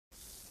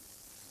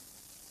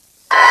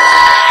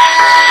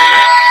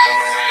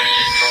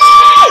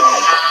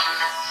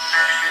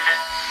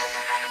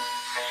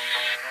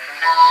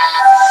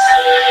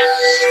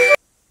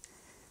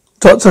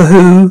Doctor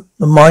Who,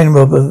 The Mind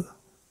Robber,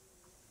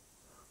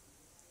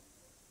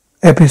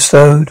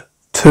 Episode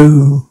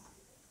 2.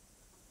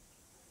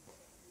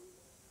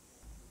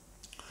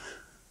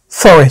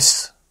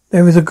 Forest.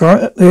 There is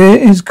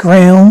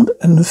ground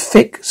and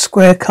thick,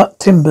 square-cut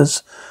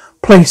timbers,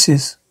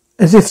 places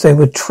as if they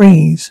were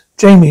trees.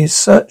 Jamie is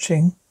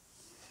searching.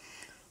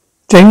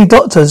 Jamie,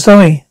 Doctor,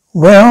 Zoe,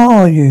 where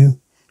are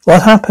you?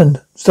 What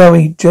happened?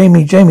 Zoe,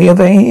 Jamie,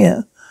 over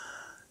here.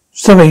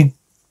 Zoe,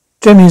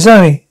 Jamie,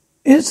 Zoe,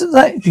 is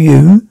that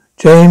you?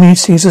 Jamie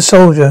sees a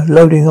soldier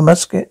loading a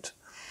musket.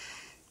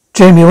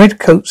 Jamie,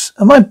 redcoats,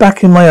 am I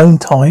back in my own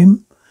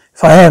time?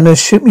 If I am, then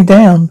shoot me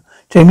down.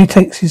 Jamie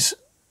takes his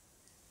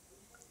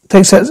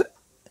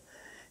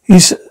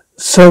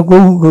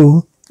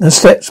Soguru and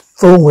steps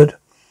forward.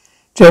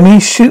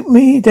 Jamie, shoot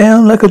me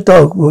down like a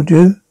dog, would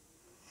you?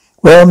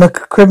 Well,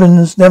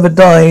 McCrivens never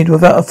died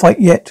without a fight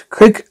yet.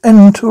 Crick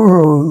and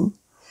Turu.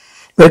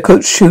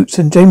 Redcoat shoots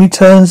and Jamie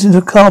turns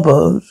into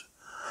cardboard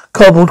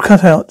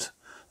cutout.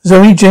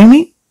 Zoe,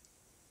 Jamie?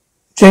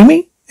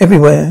 Jamie?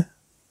 Everywhere.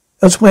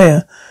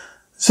 Elsewhere.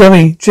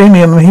 Zoe,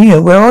 Jamie, I'm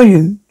here. Where are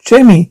you?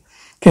 Jamie,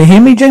 can you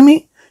hear me,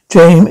 Jamie?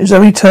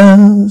 Zoe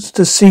turns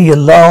to see a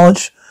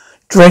large,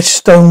 dressed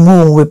stone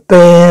wall with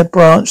bare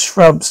branch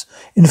shrubs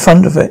in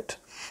front of it.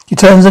 She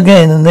turns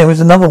again and there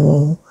is another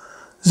wall.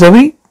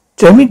 Zoe,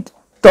 Jamie,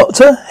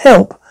 Doctor,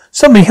 help.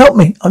 Somebody help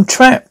me. I'm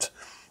trapped.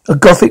 A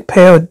Gothic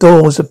pair of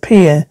doors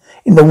appear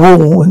in the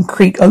wall and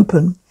creak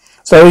open.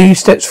 Zoe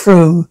steps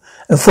through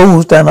and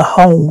falls down a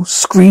hole,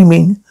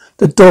 screaming.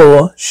 The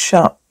door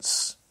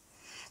shuts.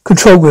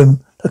 Control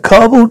room. The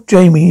cardboard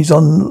Jamie is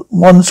on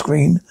one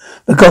screen,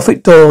 the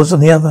Gothic doors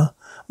on the other.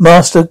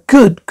 Master,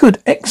 good,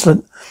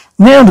 excellent.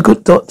 Now the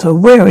good Doctor,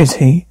 where is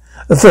he?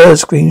 The third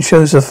screen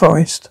shows the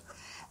forest.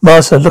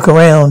 Master, look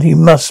around. He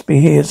must be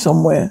here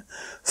somewhere.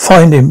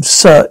 Find him.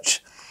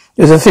 Search.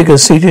 There's a figure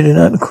seated in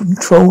a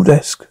control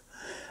desk.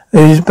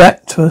 It is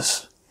back to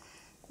us.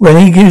 When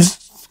he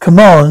gives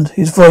command,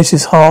 his voice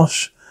is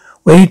harsh.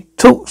 When he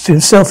talks to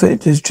himself,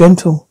 it is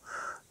gentle.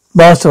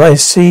 Master, I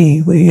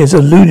see. He has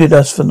eluded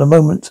us for the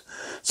moment.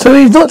 So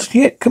he's not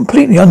yet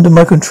completely under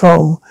my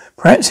control.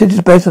 Perhaps it is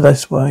better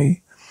this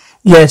way.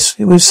 Yes,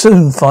 we will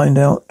soon find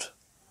out.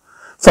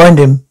 Find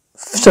him.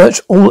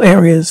 Search all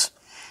areas.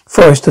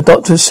 Forest, the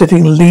Doctor is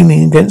sitting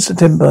leaning against the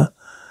timber.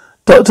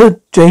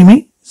 Doctor,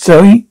 Jamie,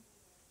 Zoe.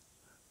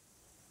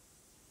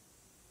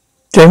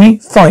 Jamie,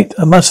 fight.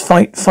 I must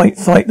fight.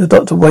 The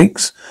Doctor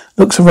wakes,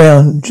 looks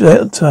around.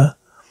 Doctor,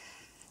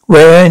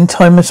 where in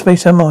time and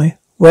space am I?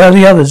 Where are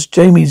the others?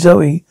 Jamie,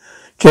 Zoe.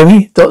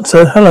 Jamie,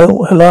 Doctor,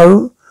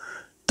 hello.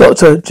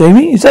 Doctor,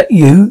 Jamie, is that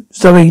you?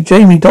 Zoe,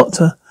 Jamie,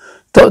 Doctor.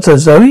 Doctor,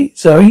 Zoe,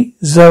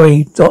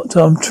 Doctor,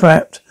 I'm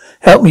trapped.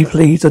 Help me,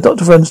 please. The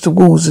Doctor runs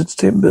towards the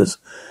timbers.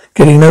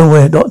 Getting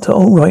nowhere, Doctor.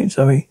 All right,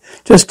 Zoe.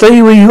 Just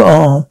stay where you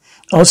are.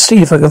 I'll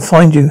see if I can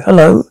find you.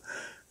 Hello.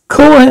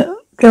 Call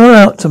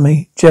out to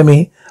me.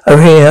 Jamie,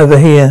 over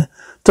here.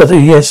 Doctor,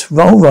 yes,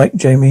 all right,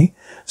 Jamie.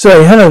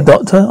 Zoe, hello,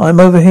 Doctor. I'm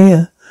over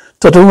here.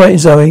 Doctor, all right,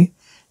 Zoe.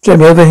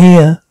 Jamie, over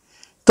here.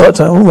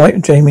 Doctor, all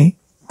right, Jamie.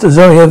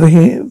 Zoe, over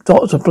here.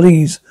 Doctor,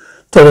 please.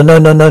 Doctor,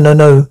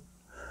 no.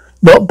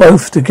 Not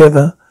both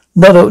together.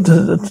 Not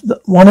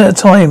one at a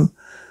time.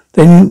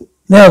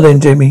 Now,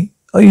 Jamie,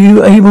 are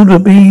you able to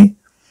be?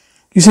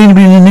 You seem to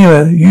be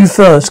nearer. You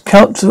first.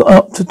 Count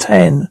up to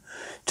 10.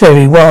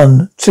 Jamie,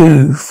 1,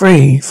 2,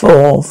 3,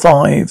 4,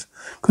 5.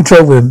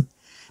 Control room.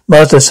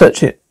 Master,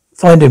 search it.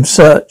 Find him.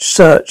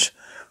 Search.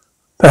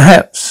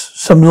 Perhaps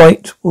some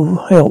light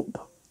will help.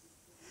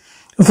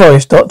 The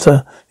forest,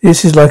 Doctor.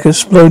 This is like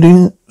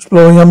exploring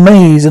a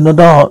maze in the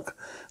dark.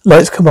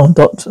 Lights come on,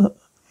 Doctor.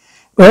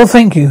 Well,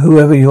 thank you,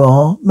 whoever you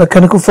are.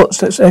 Mechanical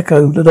footsteps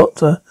echo. The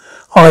Doctor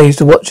hides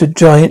to watch a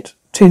giant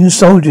tin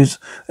soldiers,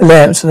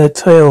 lamps and their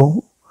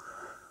tall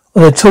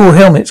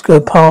helmets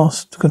go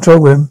past the control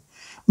room.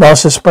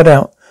 Master spread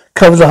out,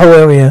 cover the whole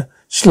area.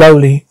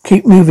 Slowly,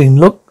 keep moving.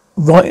 Look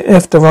right,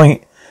 left to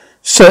right.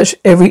 Search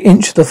every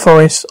inch of the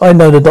forest. I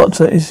know the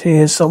Doctor is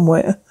here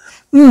somewhere.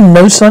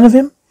 No sign of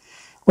him?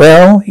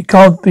 Well, he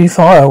can't be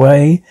far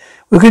away.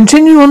 We'll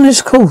continue on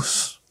this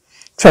course.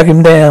 Track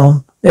him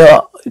down.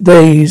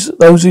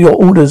 Those are your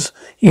orders.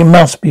 He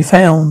must be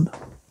found.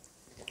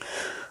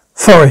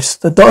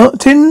 Forest. The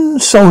tin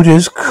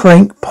soldiers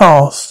crank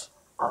past.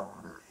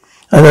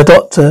 And the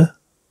Doctor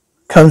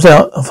comes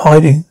out of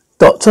hiding.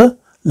 Doctor?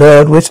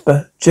 Loud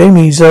whisper.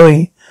 Jamie,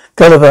 Zoe,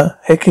 Gulliver,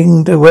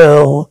 hacking the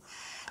well.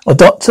 A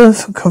Doctor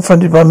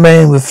confronted by a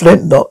man with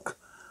flintlock.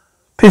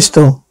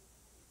 Pistol.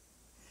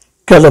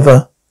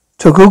 Gulliver.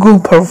 To Google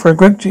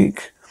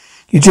Pofragrigic.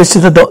 He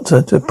gestured the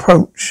Doctor to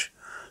approach.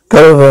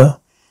 Gulliver.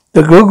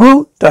 The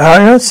Google,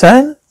 Dahara,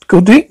 San,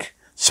 Gudik,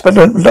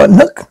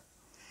 Spelunuk.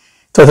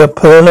 Dr.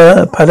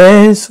 Perla,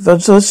 Pades,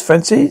 versus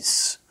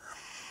Francis.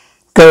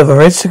 Gulliver,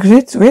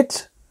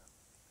 Rit,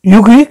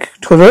 Ugrik,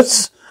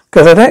 Toulouse,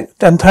 Galadak,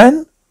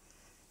 Dantan.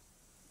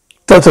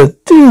 Doctor,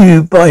 do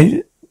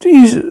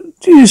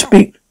you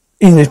speak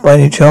English by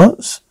any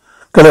chance?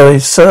 Gulliver,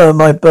 sir,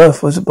 my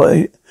birth was of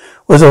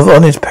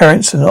honest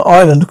parents in an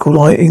island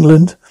called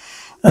England.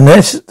 And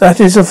that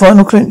is the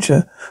final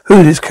clincher.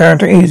 Who this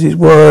character is, his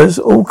words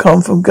all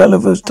come from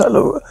Gulliver's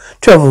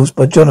Travels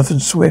by Jonathan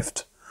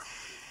Swift.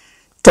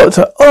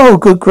 Doctor, oh,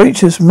 good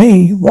gracious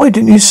me, why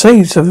didn't you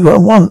say so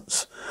at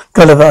once?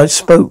 Gulliver, I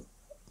spoke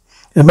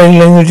the many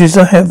languages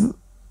I have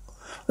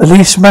the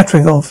least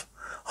smattering of.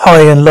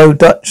 High and Low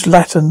Dutch,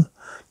 Latin.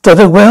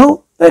 Doctor,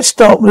 well, let's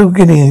start with the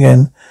beginning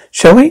again,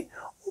 shall we?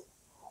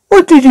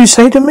 What did you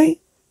say to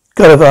me?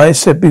 Gulliver, I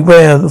said,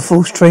 beware of the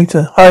false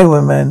traitor,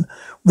 highwayman,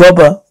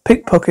 robber,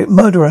 pickpocket,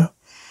 murderer.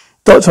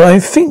 Doctor, I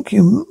think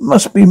you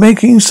must be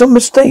making some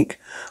mistake.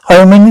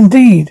 Highwayman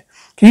indeed.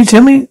 Can you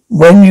tell me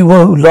when you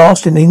were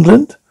last in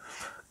England?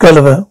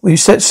 Gulliver, we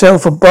set sail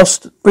from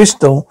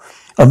Bristol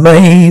on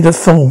May the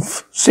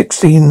 4th,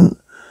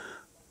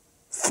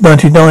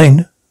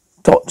 1699.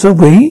 Doctor,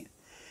 we?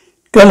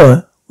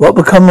 Gulliver, what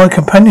become my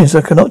companions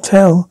I cannot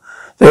tell.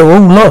 They are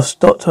all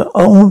lost, Doctor.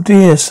 Oh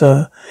dear,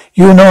 sir.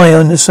 You and I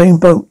are in the same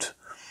boat.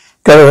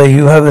 Gulliver,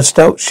 you have a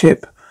stout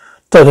ship.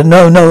 Doctor,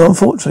 no,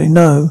 unfortunately,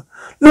 no.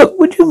 Look,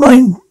 would you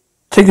mind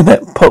taking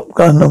that pop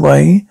gun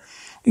away?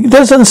 It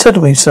does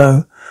unsettle me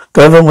so.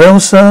 Gulliver, well,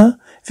 sir,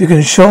 if you can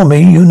assure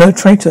me you're no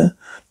traitor.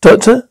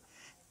 Doctor,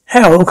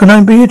 how can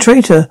I be a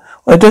traitor?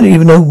 I don't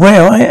even know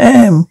where I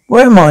am.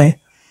 Where am I?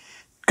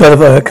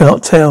 Gulliver, I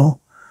cannot tell.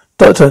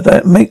 Doctor,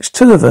 that makes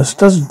two of us,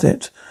 doesn't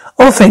it?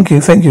 Oh, thank you.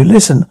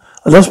 Listen,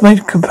 I lost my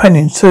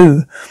companions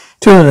too.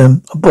 Two of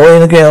them, a boy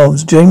and a girl. It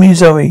was Jamie and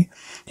Zoe.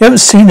 You haven't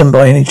seen them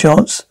by any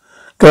chance?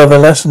 Gulliver,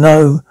 alas,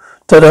 no.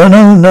 Doctor,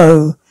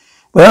 no.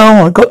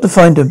 Well, I've got to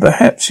find them.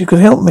 Perhaps you could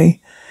help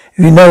me.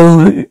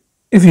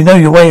 If you know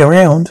your way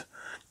around.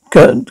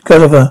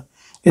 Gulliver,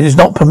 it is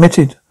not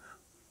permitted.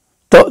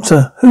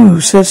 Doctor,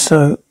 who says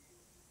so?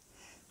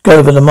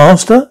 Gulliver, the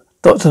master?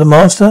 Doctor, the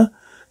master?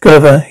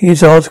 Gulliver,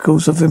 here's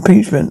articles of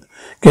impeachment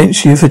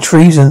against you for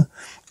treason,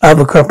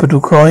 other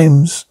capital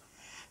crimes.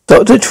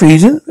 Doctor,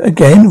 treason?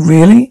 Again?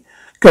 Really?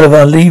 Gulliver,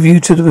 I'll leave you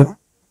to the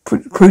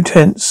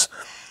pretense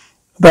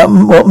about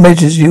what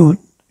measures you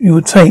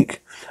would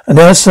take. And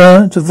now,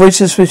 sir, to voice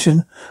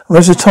suspicion,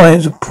 most of the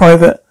times a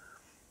private,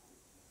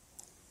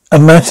 a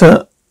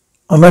matter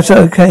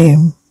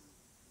came.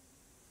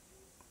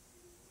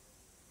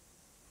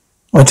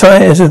 I try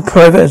it as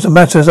private as a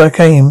matter as I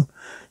came.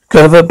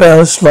 Gulliver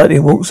bows slightly,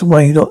 walks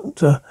away.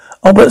 Doctor,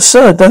 oh, but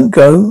sir, don't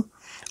go.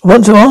 I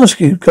want to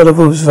ask you.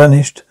 Gulliver was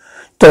vanished.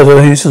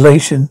 Doctor,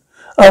 hallucination.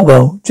 Oh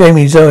well,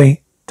 Jamie,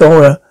 Zoe,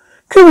 Dora,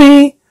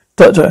 Cooey.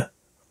 Doctor,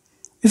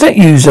 is that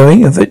you,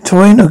 Zoe? A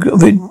Victorian,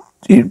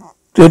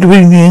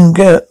 Edwardian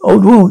girl,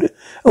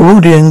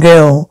 Edwardian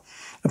girl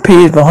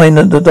appeared behind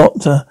the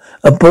doctor.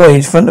 A boy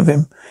in front of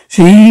him.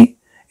 She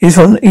is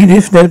from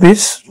Edith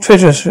Nebis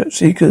Treasure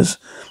Seekers,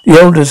 the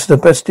oldest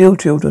of the Bastille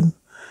children.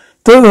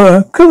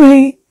 Dora,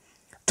 Cooey.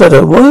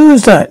 Doctor, what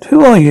was that?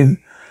 Who are you?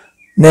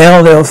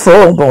 Now there are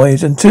 4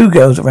 boys and 2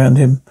 girls around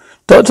him.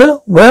 Doctor,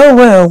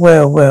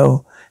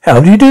 well. How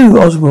do you do,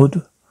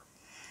 Oswald?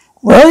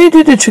 Well, you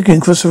did the chicken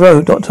across the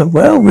road, Doctor.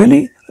 Well,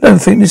 really? I don't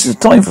think this is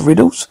time for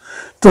riddles.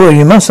 Dora,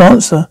 you must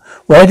answer.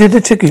 Why did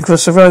the chicken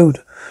cross the road?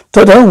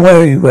 Doctor, oh,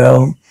 very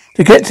well.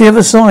 To get to the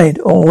other side,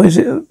 or is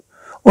it,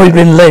 or you've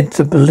been led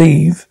to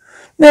believe.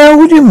 Now,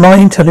 would you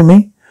mind telling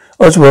me?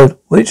 Oswald,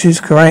 which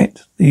is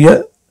correct?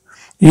 The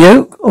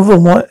yolk of a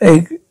white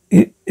egg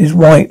is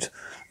white.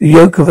 The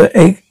yolk of an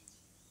egg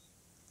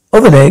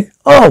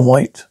are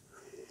white.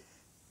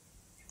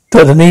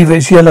 Doctor, neither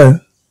is yellow.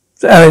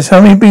 Alice,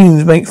 how many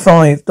beans make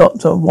 5?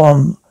 Doctor,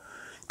 1.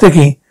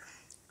 Dickie,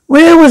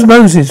 where was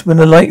Moses when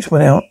the lights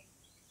went out?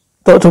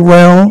 Doctor,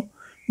 well,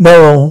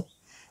 Noel,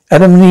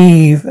 Adam and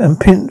Eve and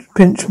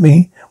Pinch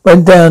Me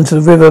went down to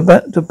the river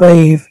back to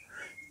bathe.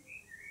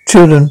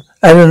 Children,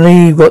 Adam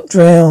and Eve got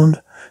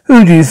drowned.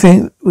 Who do you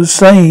think was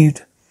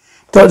saved?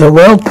 Doctor,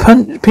 well,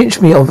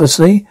 Pinch Me,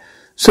 obviously.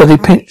 So they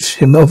pinched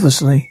him,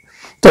 obviously.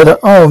 Doctor,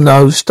 oh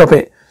no, stop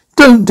it.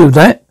 Don't do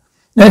that.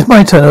 Now it's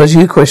my turn to ask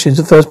you questions.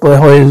 The first boy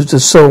holds the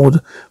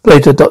sword,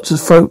 blade to the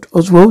doctor's throat.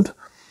 Oswald,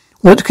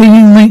 what can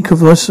you make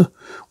of us?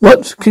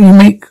 What can you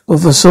make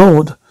of a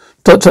sword?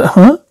 Doctor,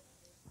 huh?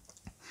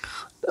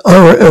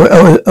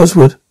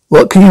 Oswald,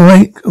 what can you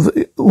make of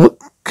it? What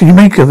can you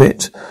make of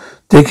it?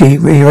 Dickie,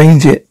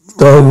 rearrange it.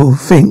 Dora,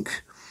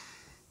 think.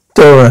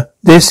 Dora,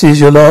 this is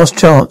your last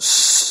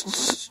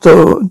chance.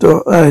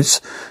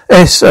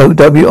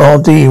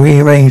 S-O-W-R-D,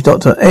 rearrange,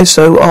 Doctor.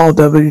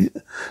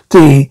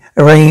 S-O-R-W-D,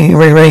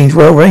 rearrange,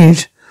 well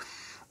arranged.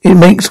 It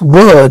makes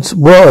words.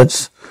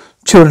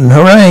 Children,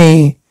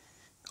 hooray!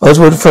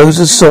 Oswald throws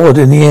the sword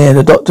in the air.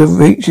 The doctor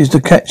reaches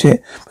to catch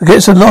it, but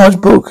gets a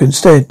large book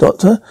instead.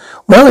 Doctor,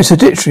 well, it's a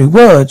dictionary.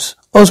 Words.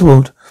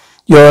 Oswald,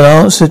 you're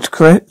answered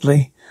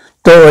correctly.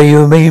 Dora,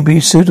 you may be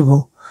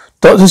suitable.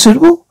 Doctor,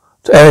 suitable?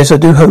 Alice, I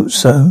do hope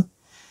so.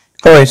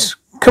 Horace,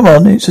 come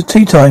on, it's a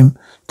tea time.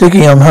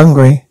 Dickie, I'm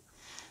hungry.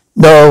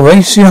 No, I'll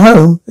race you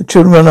home. The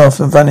children run off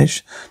and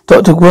vanish.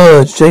 Doctor,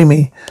 words.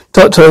 Jamie.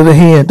 Doctor, over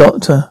here,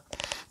 Doctor.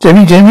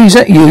 Jamie, is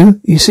that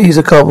you? He sees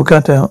a cardboard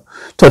cutout.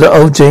 Doctor,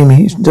 oh,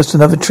 Jamie, it's just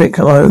another trick.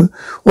 Hello.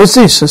 What's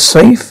this, a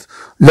safe?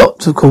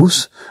 Locked, of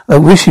course. I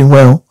wish I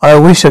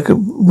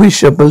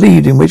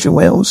believed in wishing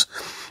wells.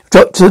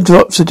 Drops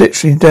the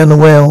dictionary down the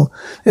well.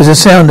 There's a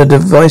sound of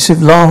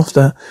divisive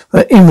laughter.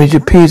 An image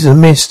appears in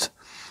the mist.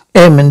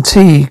 M and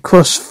T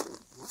cross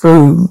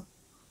through.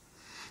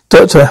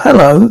 Doctor,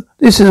 hello.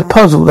 This is a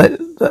puzzle.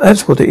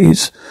 That's what it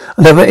is.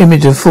 Another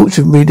image of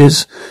fortune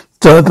readers.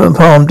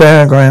 Palm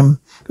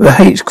diagram with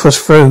a H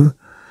crossed through.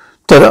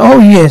 Doctor, oh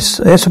yes,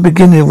 that's the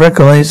beginning to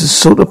recognize the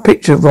sort of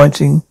picture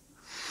writing.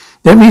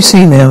 Let me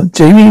see now.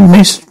 Jamie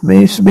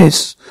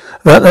miss.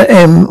 About the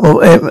M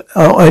or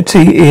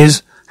M-I-T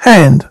is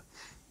hand.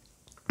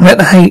 At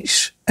the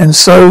H, and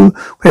so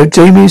we have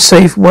Jamie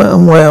safe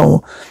and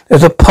well.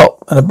 There's a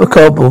pop and a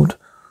cardboard.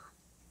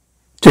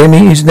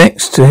 Jamie is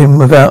next to him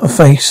without a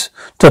face.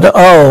 Doctor,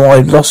 oh,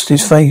 I've lost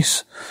his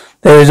face.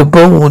 There is a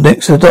ball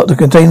next to the doctor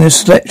containing a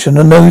selection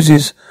of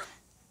noses,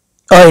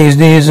 eyes,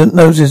 ears, and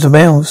noses and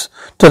mouths.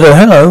 Doctor,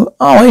 hello.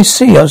 Oh, I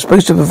see. I'm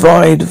supposed to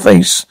provide a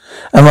face.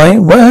 Am I?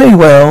 Very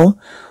well.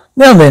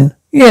 Now then,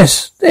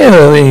 yes,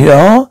 there we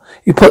are.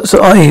 He puts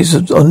the eyes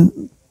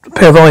on.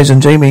 Pair of eyes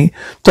on Jamie.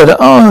 Doctor,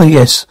 oh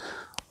yes,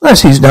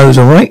 that's his nose,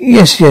 all right.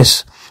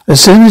 Yes.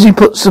 As soon as he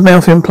puts the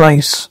mouth in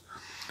place.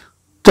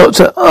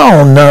 Doctor,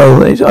 oh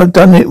no, I've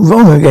done it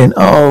wrong again.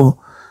 Oh,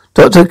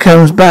 Doctor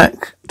comes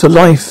back to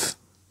life.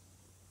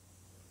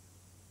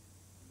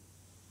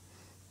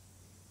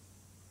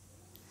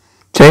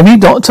 Jamie,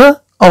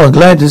 Doctor, oh, I'm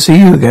glad to see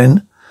you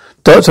again,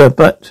 Doctor.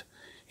 But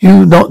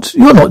you're not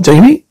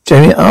Jamie.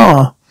 Jamie,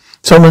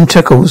 someone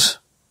chuckles.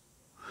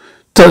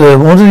 Doctor,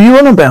 what are you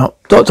on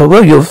about? Doctor,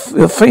 well, your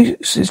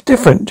face is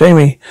different,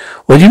 Jamie.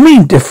 What do you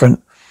mean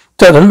different?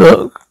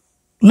 Doctor,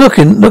 look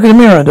in the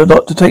mirror. The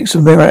doctor takes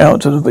the mirror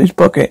out of his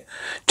pocket.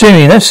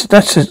 Jamie,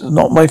 that's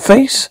not my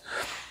face.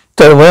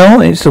 Doctor,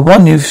 well, it's the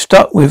one you've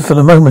stuck with for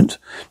the moment.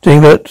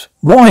 Jamie, but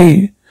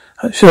why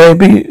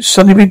should I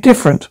suddenly be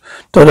different?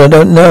 Doctor, I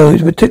don't know.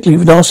 It's a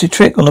particularly nasty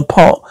trick on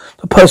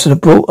the person who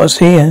brought us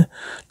here.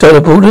 Doctor,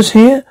 brought us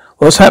here?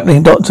 What's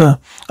happening, Doctor?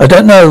 I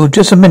don't know.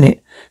 Just a minute.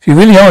 If you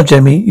really are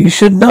Jamie, you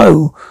should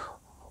know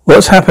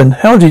what's happened.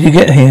 How did you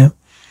get here?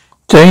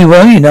 Jamie,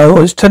 well, I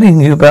was telling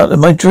you about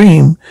my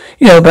dream.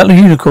 About the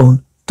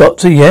unicorn.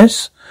 Doctor,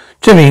 yes?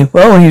 Jamie,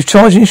 well, he was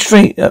charging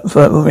straight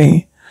for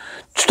me.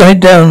 Straight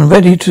down,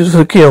 ready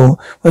to kill.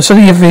 But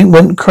suddenly everything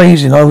went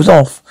crazy and I was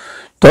off.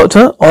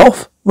 Doctor,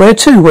 off? Where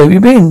to? Where have you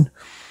been?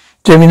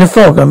 Jamie, in the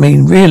fog,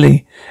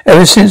 really.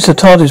 Ever since the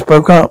TARDIS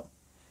broke up.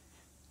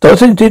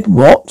 Doctor, did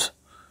what?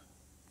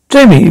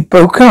 Jamie, it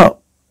broke up.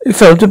 It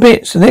fell to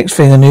bits. The next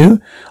thing I knew,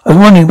 I was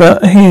wondering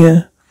about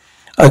here.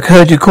 I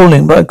heard you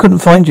calling, but I couldn't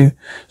find you.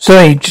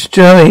 Zoe,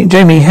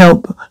 Jamie,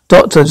 help.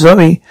 Doctor,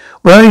 Zoe,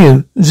 where are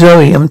you?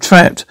 Zoe, I'm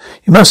trapped.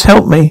 You must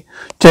help me.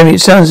 Jamie,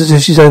 it sounds as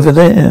if she's over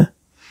there.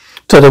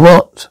 Doctor,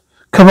 what?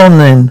 Come on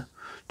then.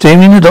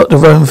 Jamie and the doctor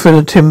roamed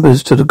through the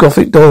timbers to the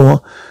Gothic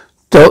door.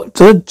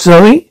 Doctor,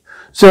 Zoe,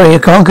 I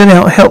can't get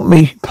out. Help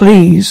me,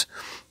 please.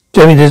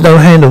 Jamie, there's no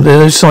handle. There's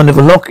no sign of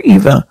a lock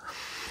either.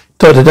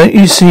 Doctor, don't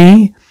you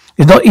see?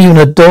 It's not even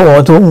a door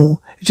at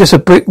all. It's just a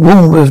brick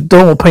wall with a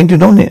door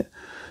painted on it.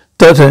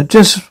 Doctor,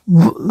 that's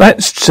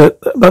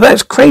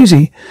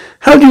crazy.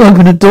 How do you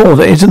open a door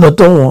that isn't a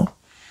door?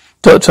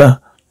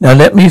 Doctor, now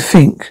let me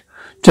think.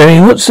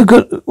 Jamie, what's the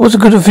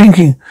good of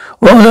thinking?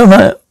 Well, no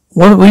matter.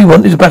 What we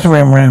want is a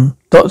battering ram.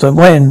 Doctor,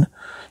 when?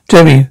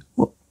 Jamie,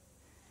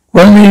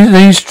 one of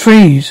these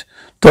trees.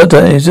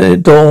 Doctor, is it a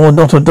door or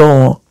not a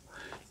door?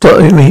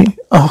 Doctor,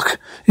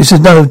 this is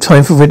no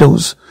time for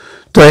riddles.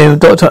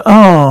 Doctor,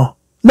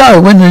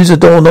 no, when is a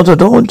door not a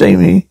door,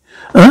 Jamie?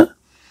 Huh?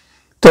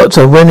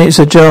 Doctor, when it's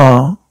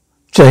ajar.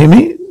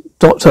 Jamie?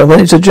 Doctor, when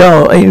it's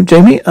ajar.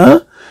 Jamie?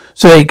 Huh?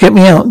 Zoe, get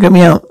me out.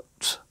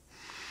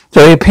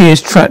 Zoe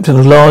appears trapped in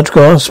a large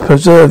glass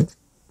preserve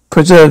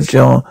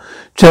jar.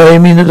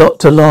 Jamie and the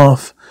doctor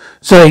laugh.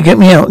 Zoe, get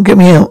me out.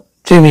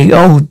 Jamie,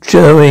 oh,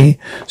 Zoe.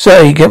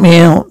 Zoe, get me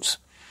out.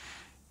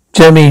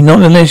 Jamie,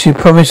 not unless you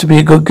promise to be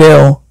a good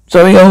girl.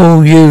 Zoe,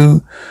 oh,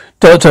 you.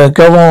 Doctor,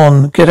 go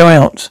on. Get her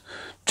out.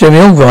 Jamie,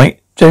 all right.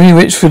 Jamie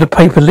reached through the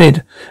paper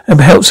lid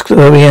and helps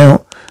Zoe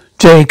out.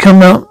 Jamie,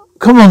 come out.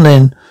 Come on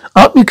then.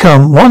 Up you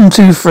come. 1,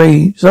 2,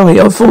 3. Zoe,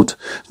 I thought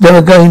they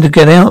were going to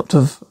get out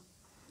of.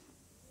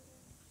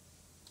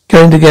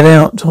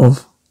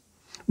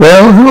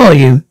 Well, who are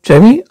you?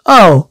 Jamie?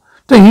 Oh,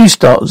 don't you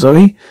start,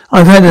 Zoe.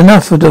 I've had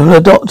enough of the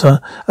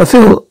doctor. I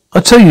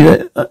tell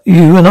you that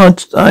you and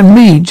I'm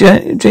me,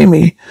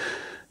 Jamie.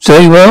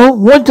 Zoe, well,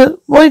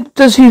 why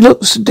does he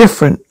look so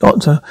different,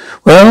 Doctor?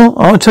 Well,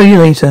 I'll tell you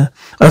later.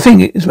 I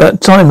think it's about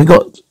time we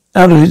got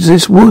out of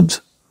this woods.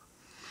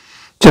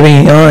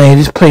 Jamie,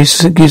 this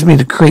place gives me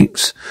the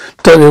creeps.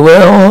 Doctor,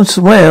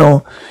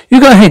 well. You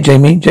go ahead,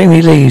 Jamie.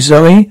 Jamie Lee,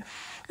 Zoe.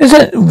 Is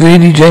that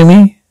really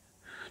Jamie?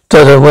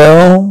 Doctor,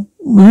 well,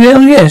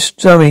 yes,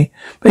 Zoe.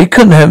 But he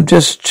couldn't have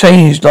just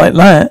changed like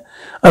that.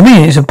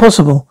 It's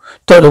impossible.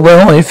 Doctor,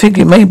 well, I think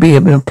it may be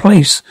in a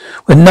place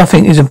where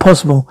nothing is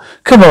impossible.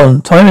 Come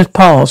on, time has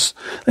passed.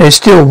 They're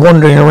still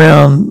wandering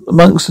around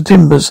amongst the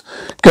timbers,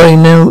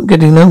 getting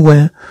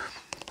nowhere.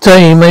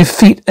 Jamie, my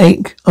feet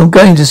ache. I'm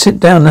going to sit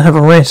down and have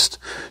a rest.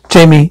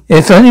 Jamie,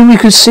 if only we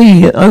could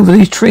see over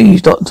these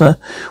trees, Doctor.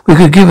 If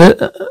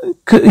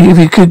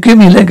you could give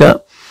me a leg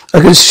up, I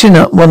could shin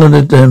up one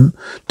of them.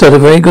 Doctor,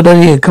 very good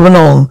idea. Come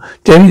along.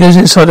 Jamie goes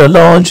inside a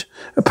large,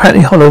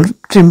 apparently hollow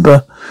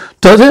timber.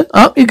 Doctor,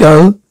 up you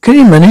go. Can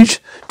you manage?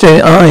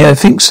 Jamie, I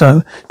think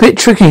so. Bit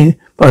tricky,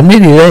 but I'm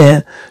nearly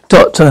there.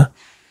 Doctor,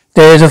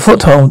 there's a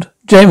foothold.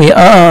 Jamie,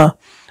 I'm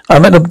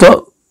at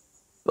the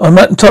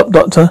top,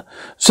 Doctor.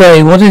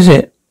 Say, what is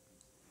it?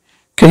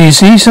 Can you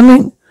see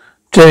something?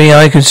 Jamie,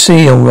 I can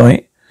see all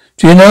right.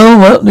 Do you know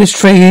what this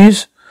tree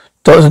is?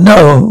 Doctor,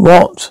 no.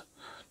 What?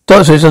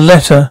 Doctor, it's a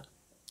letter.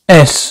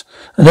 S.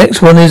 The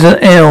next one is an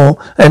L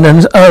and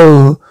an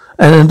O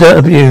and a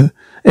W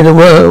in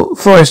the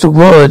forest of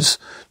words.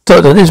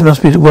 Doctor, this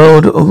must be the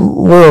world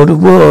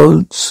of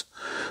words.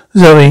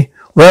 Zoe,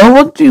 well,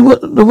 what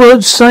the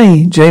words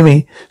say?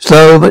 Jamie,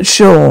 slow but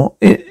sure.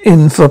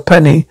 In for a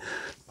penny.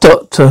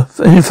 Doctor,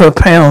 in for a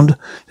pound.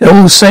 They're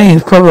all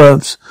sayings,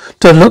 proverbs.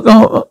 Doctor, look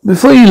up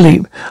before you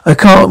leap. I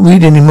can't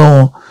read any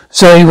more.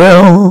 Zoe,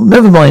 well,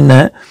 never mind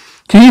that.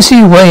 Can you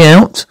see a way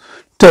out?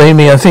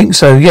 Jamie, I think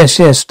so.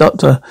 Yes,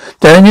 Doctor.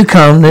 Down you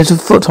come. There's a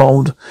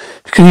foothold.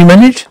 Can you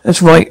manage?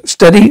 That's right.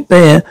 Steady.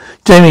 There.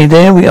 Jamie,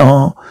 there we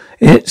are.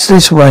 It's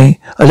this way.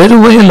 A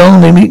little way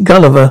along they meet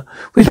Gulliver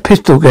with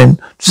pistol again.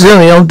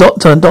 Zoe, oh,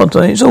 Doctor,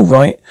 it's all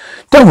right.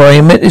 Don't worry,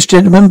 I met this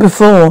gentleman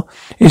before.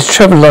 He's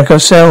travelled like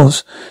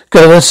ourselves.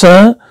 Gulliver,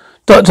 sir?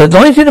 Doctor,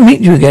 delighted to meet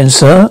you again,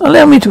 sir.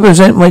 Allow me to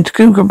present my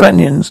two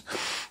companions.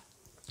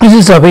 This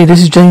is Zoe,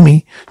 this is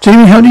Jamie.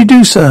 Jamie, how do you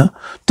do, sir?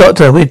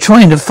 Doctor, we're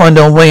trying to find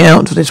our way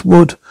out of this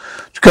wood.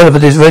 Gulliver,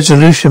 this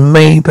resolution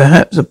may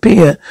perhaps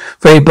appear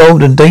very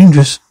bold and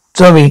dangerous.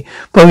 Zoe,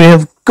 but we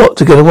have got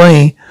to get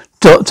away.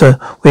 Doctor,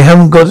 we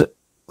haven't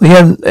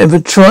ever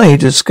tried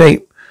to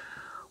escape.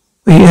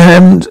 We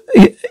haven't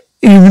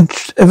even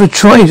ever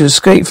tried to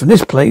escape from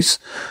this place.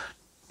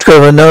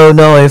 Gulliver,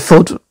 no, I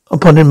thought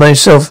upon it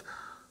myself.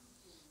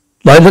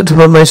 I looked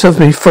upon myself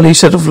to be fully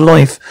settled for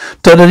life.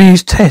 Doctor,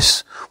 these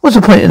tests, what's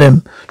the point of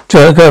them?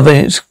 Gulliver,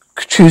 it's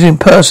choosing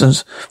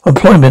persons for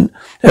employment.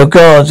 They are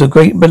guards of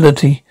great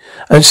ability.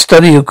 A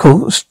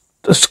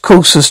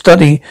course of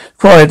study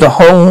required the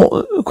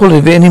whole quality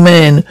of any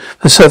man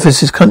to surface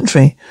his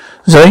country.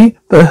 Zoe,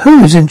 but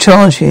who is in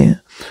charge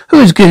here? Who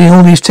is getting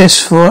all these tests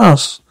for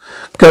us?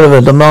 Gulliver,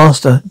 the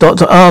master.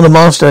 Doctor, the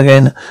master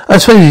again. I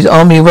suppose these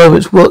army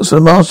robots works for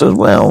the master as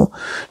well.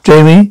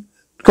 Jamie,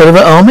 Gulliver,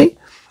 army?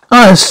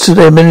 As to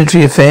their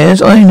military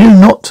affairs, I knew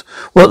not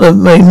what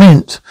they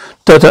meant.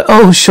 Doctor,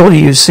 oh, surely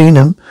you've seen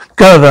them.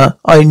 Gulliver,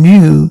 I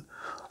knew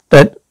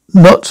that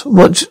not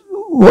what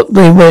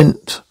they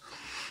meant.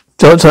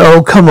 Doctor,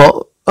 oh, come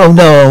on. Oh,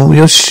 no,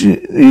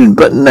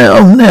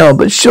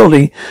 but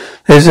surely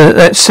there's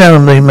that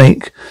sound they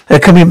make. They're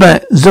coming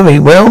back. Zoe,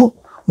 well,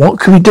 what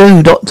can we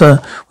do, Doctor?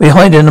 We're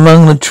hiding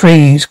among the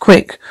trees.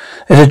 Quick.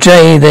 There's a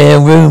J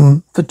there,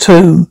 room for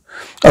two.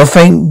 Oh,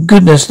 thank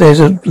goodness there's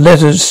a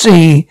letter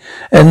C.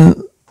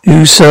 And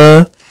you,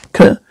 sir,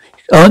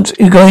 aren't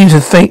you going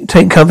to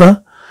take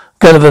cover?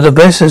 Gulliver, the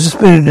best as a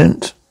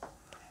student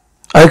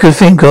I could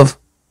think of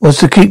was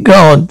to keep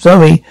guard.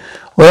 Zoe,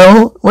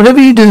 well, whatever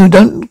you do,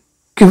 don't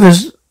give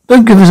us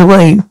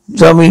away.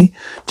 Zoe,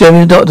 Jamie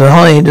and the Doctor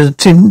hide as the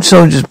tin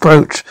soldiers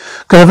approach.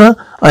 Gulliver,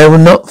 I will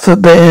not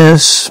forbear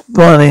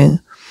smiling.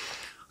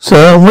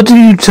 Sir, what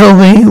you told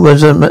me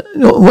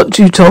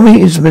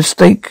is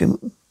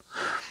mistaken.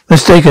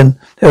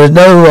 There is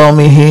no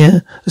army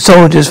here. The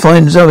soldiers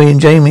find Zoe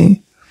and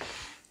Jamie.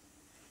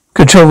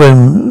 Control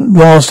room,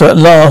 master at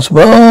last.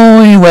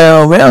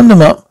 Well, round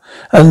them up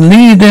and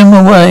lead them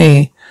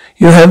away.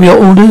 You have your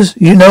orders.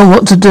 You know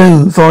what to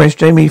do. Forrest,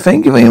 Jamie,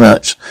 thank you very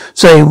much.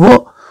 Say,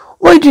 what?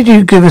 Why did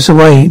you give us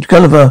away,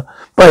 Gulliver?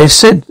 But I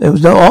said there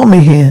was no army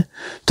here.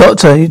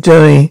 Doctor,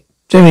 Jamie,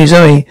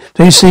 Zoe,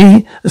 do you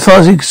see? As far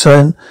as he's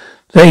concerned,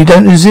 they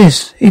don't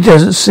exist. He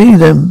doesn't see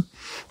them.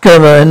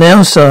 Gulliver, and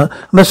now, sir,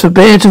 I must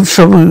forbear to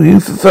trouble you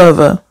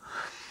further.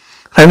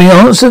 Having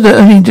answered the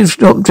only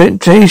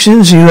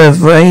objections you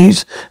have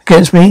raised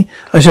against me,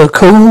 I shall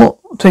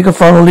take a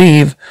final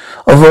leave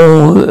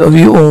of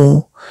you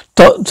all.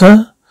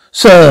 Doctor,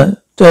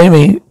 sir,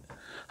 Jamie.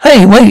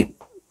 Hey, wait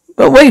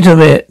a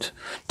minute.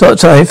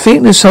 Doctor, I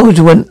think the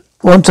soldier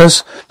want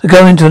us to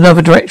go into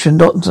another direction,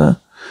 Doctor.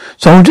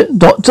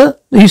 Doctor?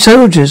 These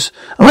soldiers.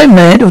 Am I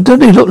mad, or do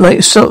they look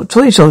like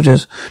toy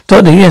soldiers?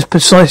 Doctor, yes,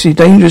 precisely.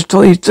 Dangerous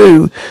toys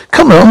too.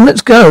 Come on,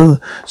 let's go.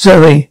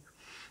 Zoe.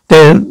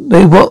 They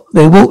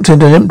walked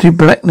into an empty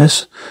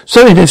blackness.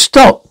 Zoe, they've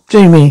stopped.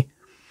 Jamie.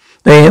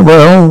 Why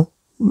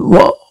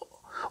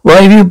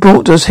have you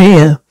brought us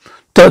here?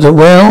 Doctor,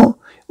 well,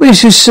 we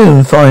shall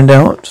soon find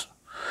out.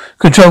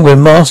 Control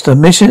room, master.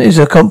 Mission is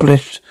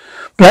accomplished.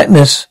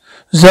 Blackness.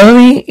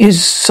 Zoe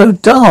is so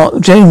dark.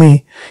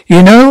 Jamie,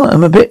 you know,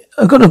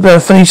 I've got a very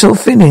funny sort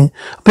of feeling.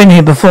 I've been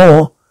here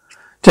before.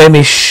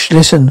 Jamie, shh,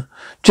 listen.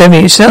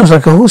 Jamie, it sounds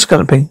like a horse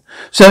galloping.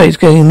 Zoe, it's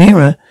getting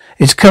nearer.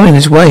 It's coming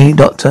this way,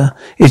 Doctor.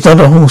 It's not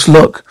a horse,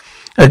 look.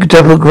 A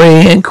double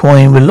grey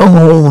equine with long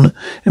horn in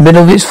the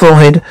middle of its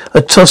forehead,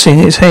 a tossing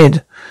its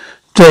head.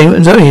 Zoe,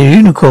 a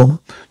unicorn.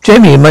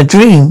 Jamie, in my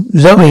dream,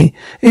 Zoe,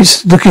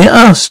 it's looking at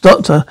us.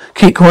 Doctor,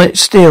 keep quite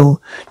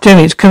still.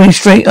 Jamie, it's coming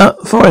straight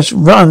up for us.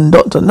 Run,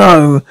 Doctor,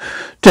 no.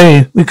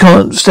 Jamie, we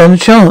can't stand a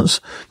chance.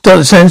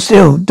 Doctor, stand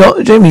still.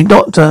 Jamie,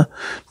 Doctor.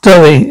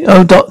 Zoe,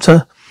 oh,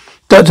 Doctor.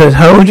 Doctor,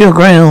 hold your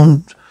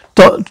ground.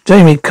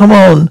 Jamie, come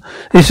on.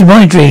 This is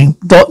my dream.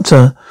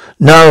 Doctor,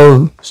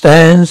 no.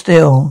 Stand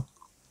still.